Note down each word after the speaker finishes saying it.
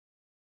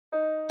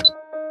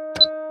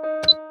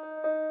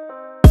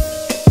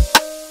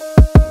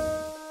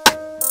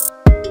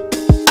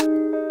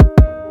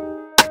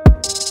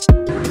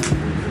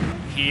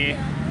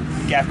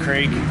Gap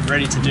Creek,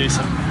 ready to do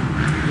some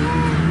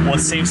what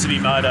seems to be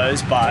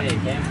motos, but it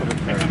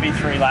could be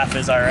 3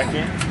 lappers, I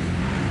reckon.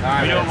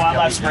 We're doing 1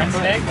 lap sprints,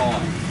 Nick?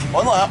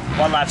 1 lap.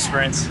 1 lap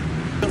sprints.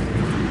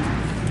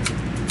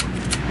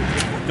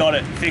 Got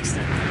it, fixed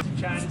it.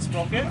 Change the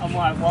sprocket. I'm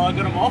like, well, I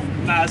got them off,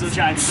 may as well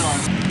change the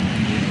tires.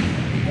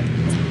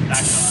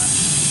 That guy,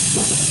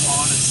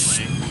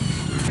 honestly,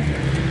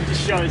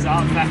 just shows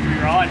up factory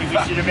right. He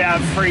gives you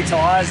about 3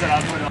 tyres that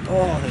I put on.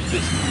 Oh, that's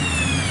just...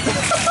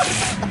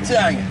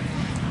 Dang it.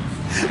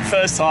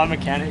 First time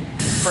mechanic.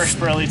 Fresh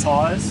Pirelli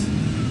tyres.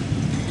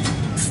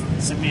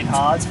 Some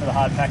mid-hards for the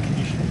hard pack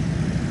conditioning.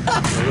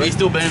 Are you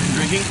still banned from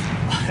drinking?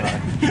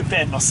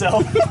 Banned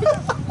myself.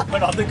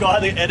 When I'm the guy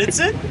that edits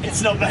it,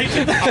 it's not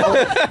making the whole.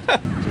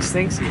 Just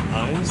thinks he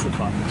owns the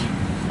footage.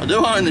 I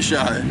do own the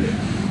show.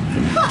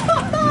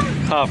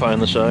 Half own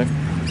the show.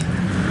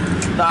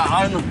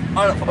 Nah, own them.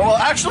 Well,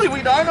 actually,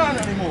 we don't own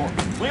it anymore.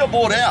 We got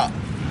bought out.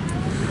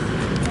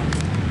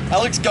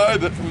 Alex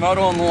Gobert from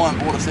Moto Online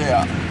bought us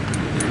out.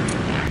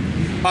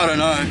 I don't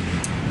know.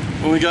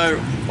 When we go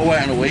away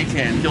on a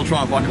weekend, he'll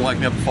try and fucking wake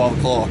me up at 5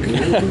 o'clock.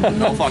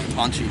 I'll fucking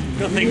punch him.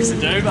 Got things to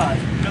do, mate.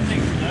 Got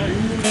things to do.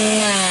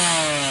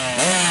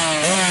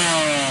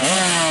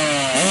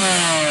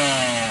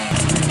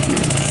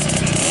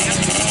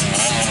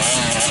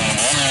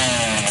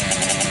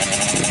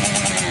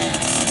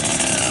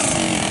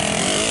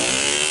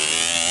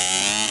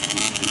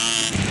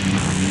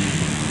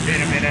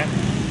 In a minute.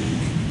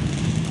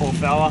 Poor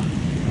fella.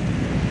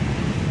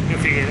 You'll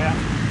figure it out.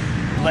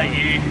 Let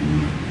you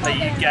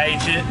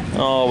gauge it.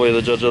 Oh, we're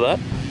the judge of that.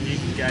 You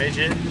can gauge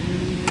it.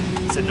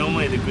 So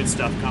normally the good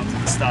stuff comes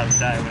at the start of the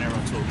day when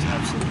everyone talks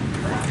absolute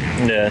crap.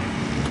 Yeah.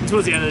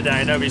 Towards the end of the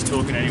day, nobody's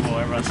talking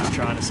anymore. Everyone's just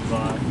trying to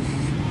survive.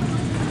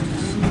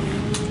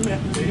 Yeah,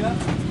 there you go.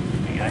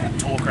 There you go.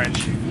 Torque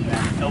wrench.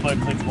 Elbow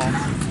clip one.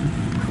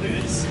 Look at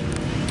this.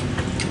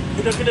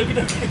 Look.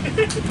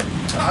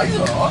 Are you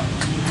alright?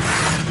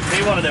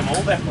 Need one of them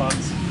all-back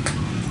ones.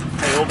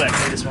 Hey, all-back,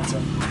 need this one,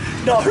 son.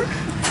 No!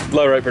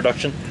 Low rate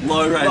production.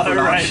 Low rate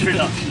production.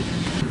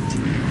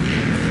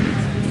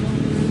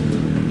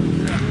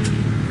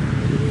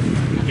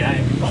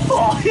 Game.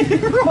 Oh,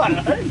 right.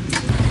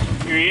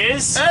 Here he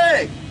is.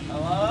 Hey!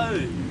 Hello.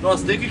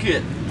 Nice sticker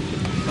kit.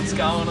 What's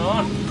going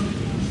on?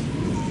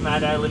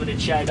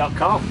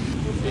 MotoLimitedShow.com.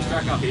 This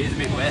track up here is a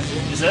bit wet.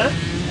 Is it?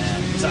 Yeah.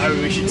 So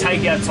we should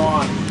take our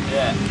time.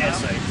 Yeah. Yes,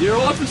 sir. Do you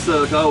like the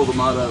Circo or the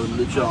Moto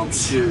Limited Show? I'm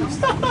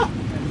confused.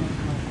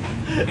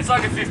 It's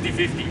like a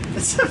 50-50.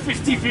 It's a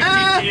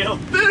 50-50 deal.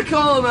 Bit of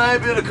column A,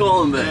 bit of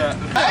column B. Yeah.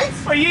 Hey!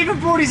 Well, you even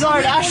brought his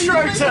own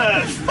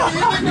AstroTurf.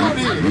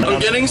 I'm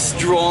getting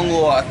strong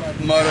like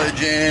Moto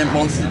Jam,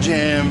 Monster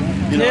Jam,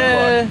 you know,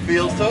 Yeah. like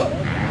feels to it.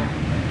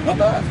 Not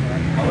bad.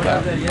 Not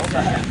bad.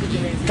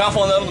 Can't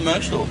find that on the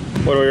merch store.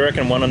 What do we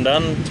reckon? 1 and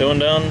done? 2 and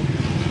done?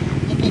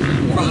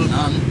 One and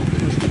none.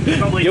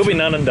 Probably, You'll be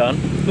none and done.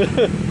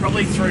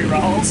 probably 3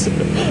 rolls.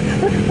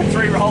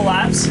 3 roll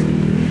laps.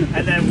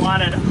 And then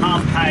 1 at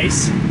half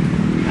pace.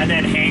 And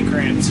then hand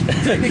cramps.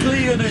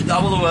 Technically, you're gonna do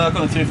double the work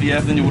on a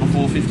 250F than you would a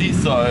 450,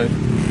 so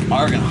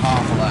I reckon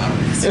half a lap.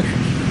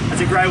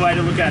 That's a great way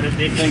to look at it,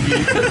 Nick. Thank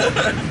you.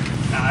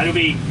 It'll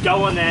be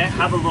go on there,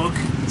 have a look,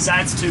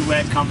 say it's too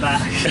wet, come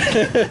back.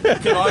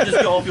 Can I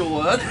just go off your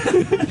word?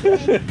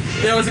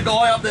 There was a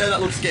guy up there that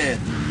looked scared.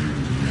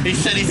 He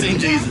said he's seen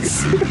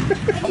Jesus.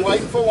 I'm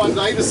waiting for one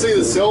day to see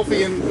the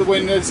selfie, and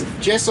when there's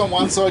Jess on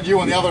one side, you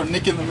on the other, and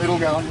Nick in the middle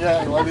going,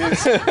 yeah, like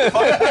this.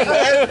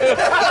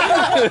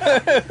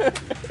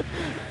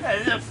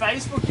 There's a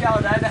Facebook the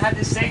other day that had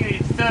this thing in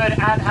his third and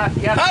half.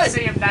 You have to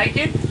see him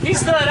naked.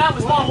 His third out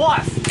was my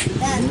wife.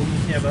 Dad,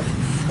 Yeah, but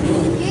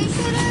you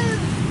should have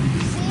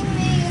seen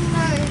me in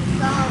those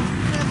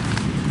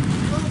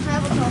little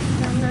tabletops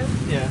down there.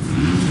 yeah,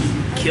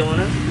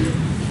 killing it,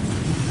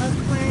 I was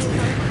clearing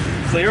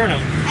them. clearing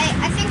them.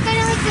 I think I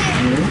only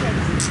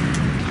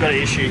did Got an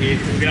issue here.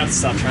 We're gonna have to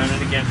start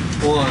training again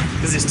Why?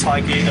 because this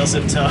Thai gear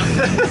doesn't. Can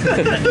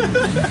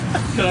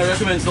I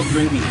recommend stop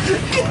drinking?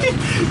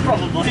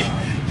 Probably.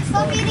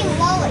 Stop eating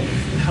lollies.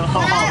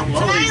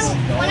 Lollies.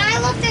 When I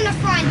looked in the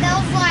front, there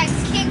was like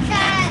Kit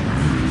Kat.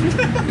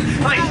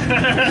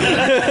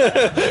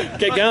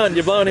 Get going,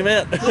 you're blowing him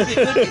out.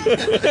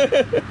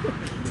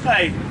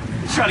 Hey,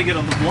 he's trying to get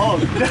on the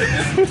blog.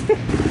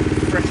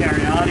 Fresh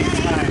Ariadne's,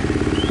 hey.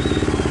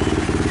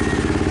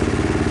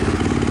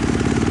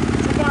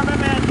 Why my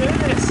man do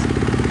this?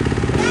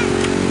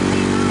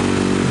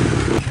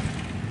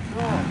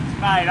 Oh,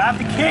 mate, I have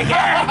to kick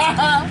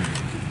it!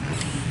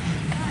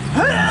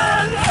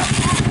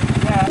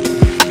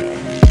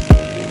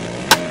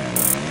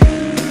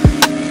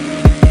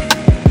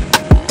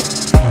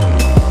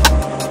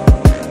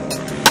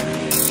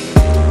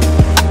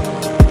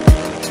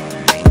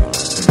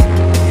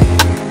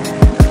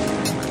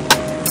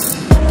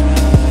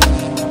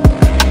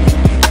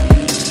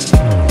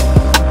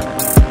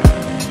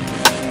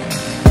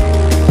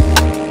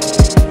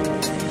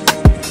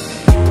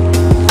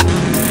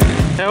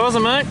 How was it,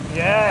 mate?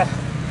 Yeah.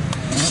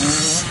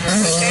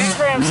 The hand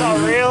cramps are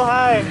real,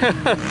 hey.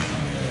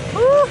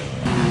 Woo.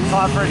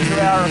 time for a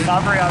 2-hour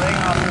recovery, I think,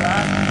 after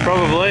that.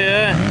 Probably,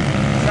 yeah.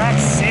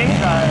 Track's sick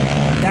though.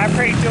 Gap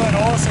Creek do an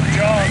awesome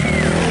job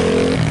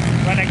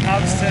when it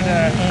comes to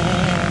the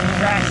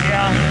track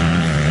here.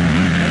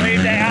 They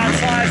leave their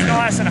outsides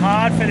nice and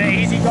hard for the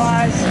easy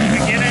guys,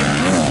 beginners.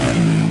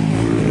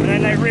 And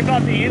then they rip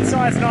up the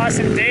insides nice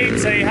and deep,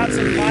 so you have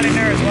some fun in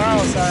there as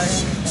well. So,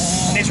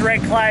 and this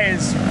red clay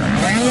is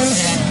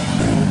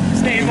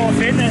just need more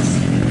fitness.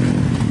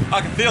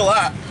 I can feel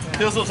that.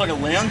 Feels like a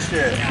lounge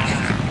chair.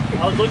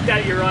 I looked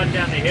at you riding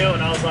down the hill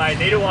and I was like,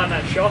 need to wind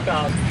that shock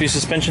up. Few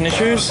suspension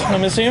issues,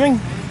 I'm assuming?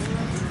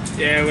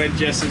 Yeah, when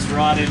Jess is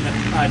riding,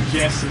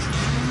 Jess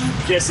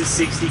is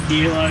 60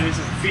 kilos,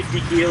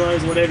 50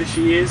 kilos, whatever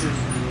she is, and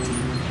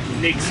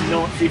Nick's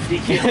not 50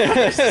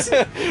 kilos.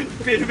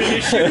 Bit of an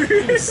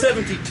issue.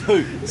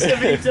 72.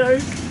 72.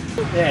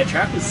 Yeah,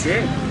 track was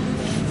sick.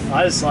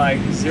 I just like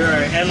zero,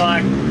 and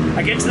like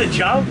I get to the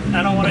jump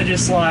and I want to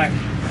just like,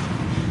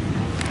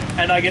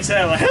 and I get to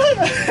there like.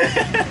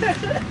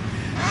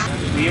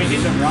 We even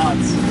did the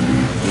runs.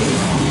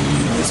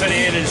 This one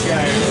here to just go,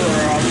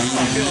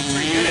 I'm feeling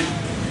pretty good.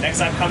 Next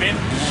time come in,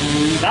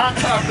 nah.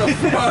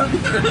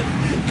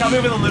 Come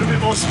in with a little bit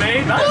more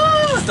speed, nah.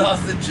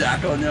 Starts the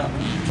jack on you.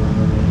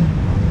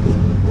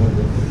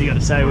 You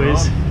gotta say,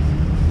 Wiz.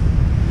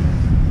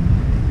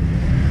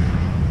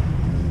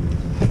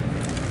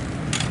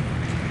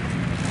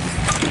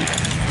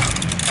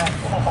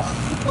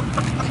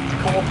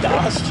 Corked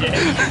ass check.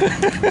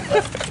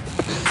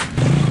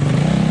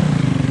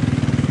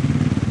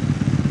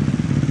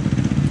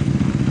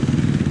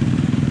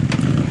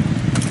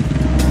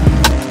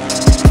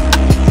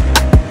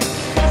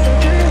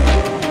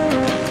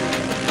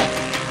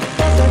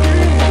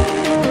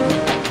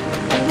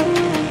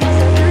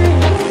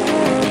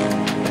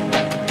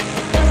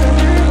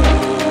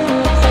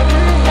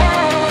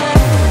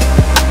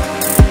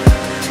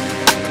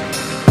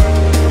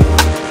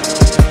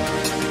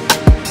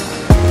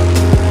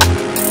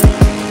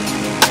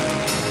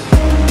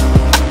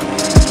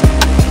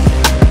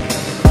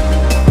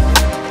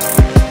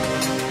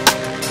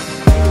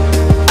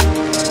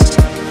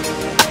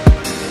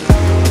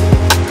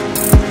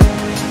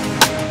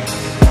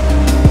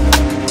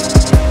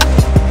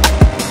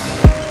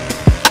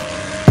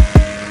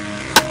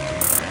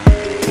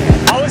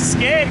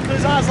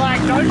 Because I was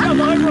like, don't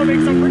jump over me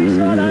because I'm pretty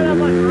sure I don't have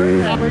my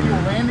room. Where you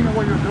were landing and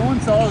what you were doing,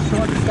 so I was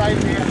trying to stay on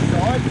the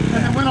outside.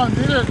 And then when I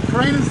did it,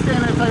 Karina's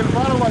standing there taking a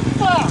photo, like,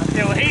 fuck!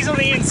 Yeah, well, he's on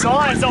the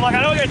inside, so I'm like,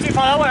 I don't want to go too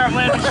far that way, I'm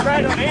landing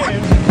straight on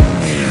him.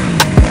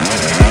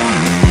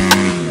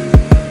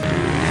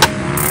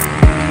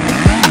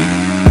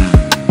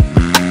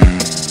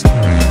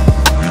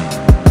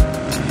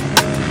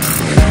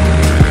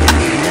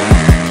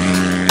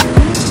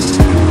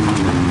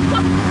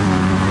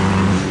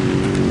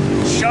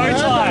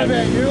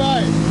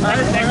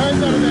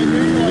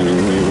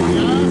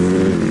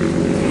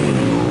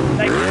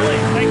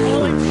 They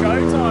call it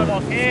showtime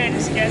off here,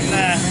 just getting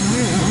the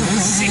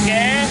sick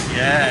air.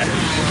 Yeah.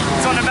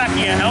 It's on the back of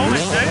your helmet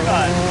too,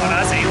 but oh, no,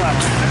 that's Eli one.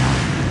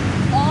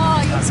 Oh,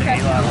 you're That's an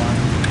Eli one.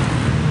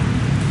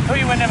 Thought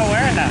you were never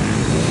wearing that.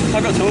 I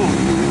got two.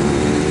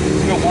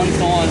 I got one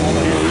sign on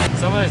the hill.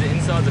 Some of those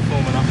insides are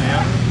forming up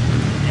now.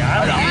 Yeah,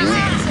 I love this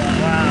inside.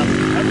 Wow.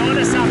 I've gone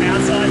to some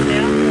outsides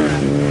now.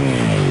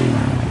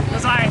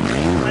 Because I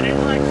did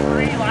like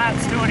 3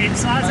 laps doing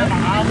insides and my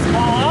arms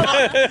fall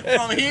up.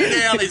 From here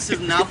down, it's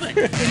just nothing.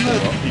 Okay,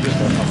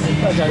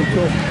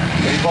 cool.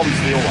 He probably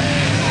steal one.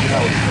 You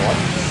know what he's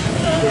like.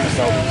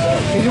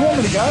 Did you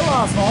want me to go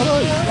last night,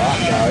 or?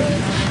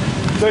 No.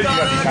 So you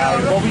got your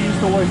car. Bobby used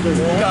to always do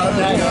that.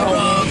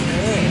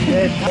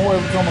 Yeah, all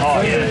every time I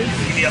see Yeah. it.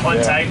 Give me a hot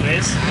take,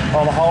 Liz.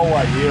 Oh, the whole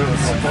way here. It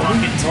was like,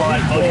 Fucking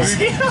tight bodies.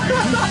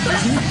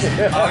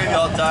 I'll give you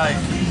a take.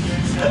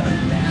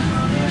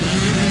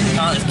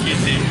 Can't just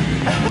kiss him.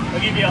 I'll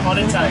give you a hot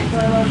take.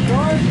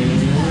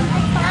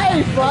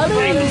 Hey, buddy!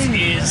 Ankle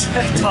spears.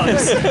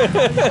 Toes.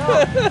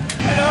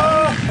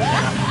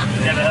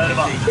 Never heard of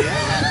them.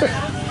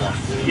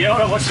 You know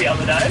what I watched the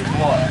other day?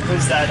 What?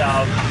 Was that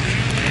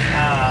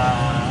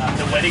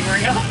the wedding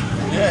ringer?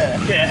 Yeah.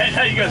 Yeah,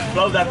 how you guys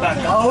blow that back?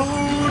 Oh.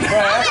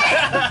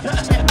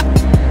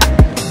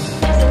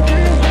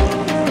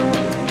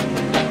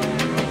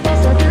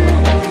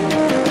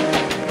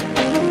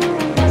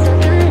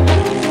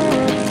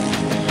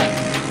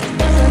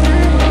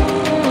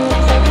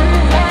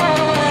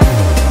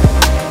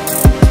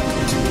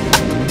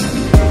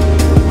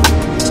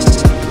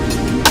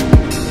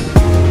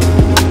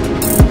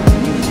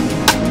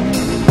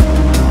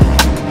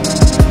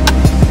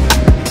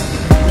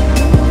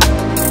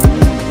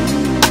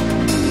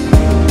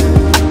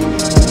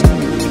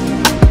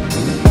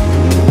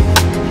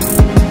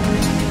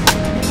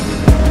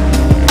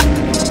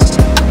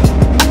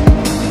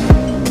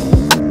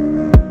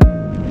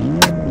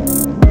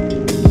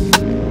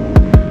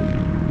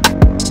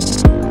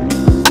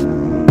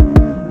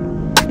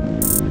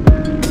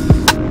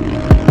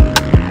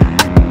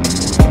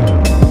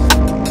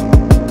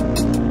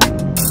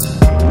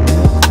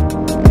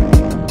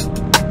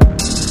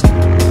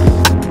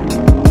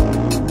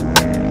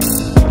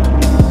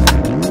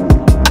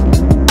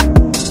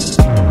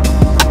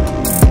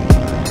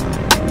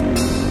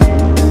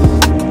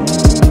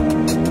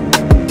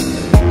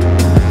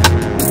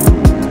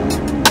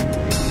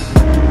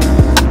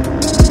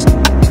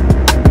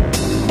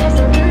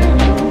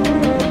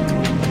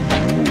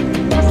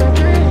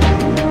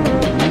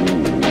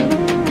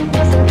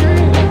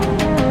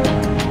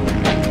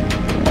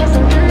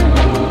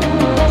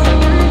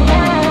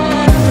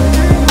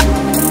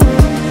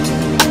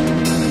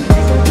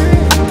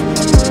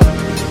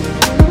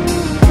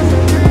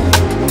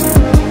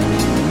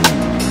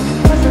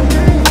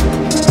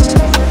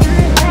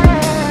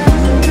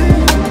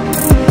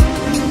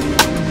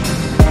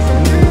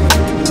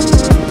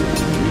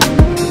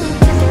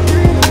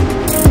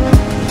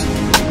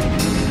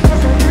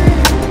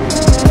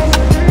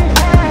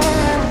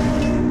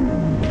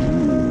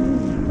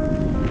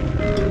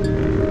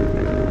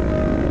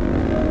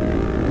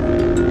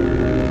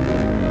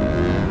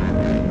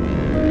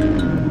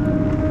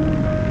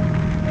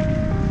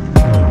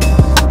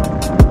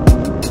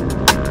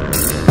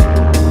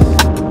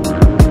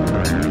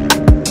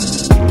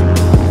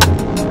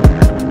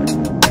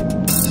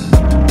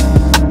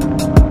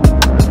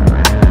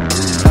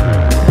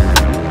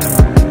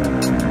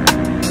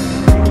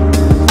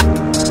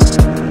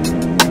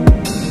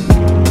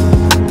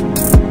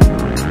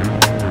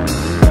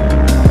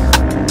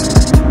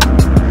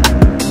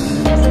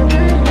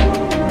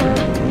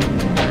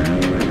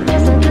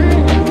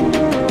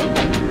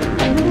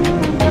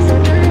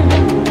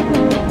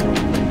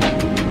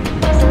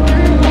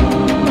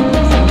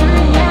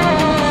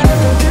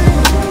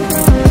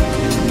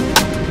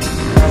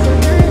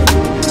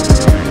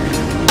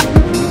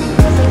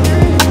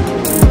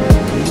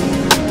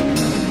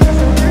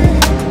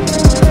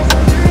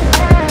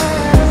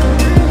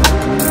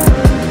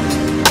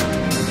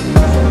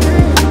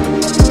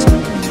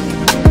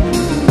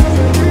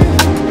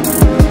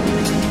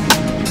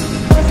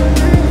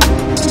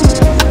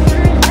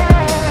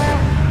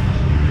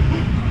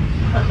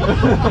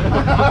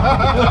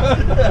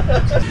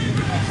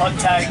 Hot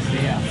take.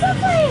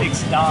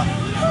 Nick's done.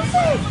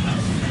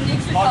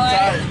 Hot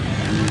take.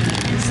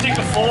 Stick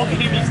a fork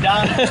in him, he's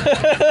done.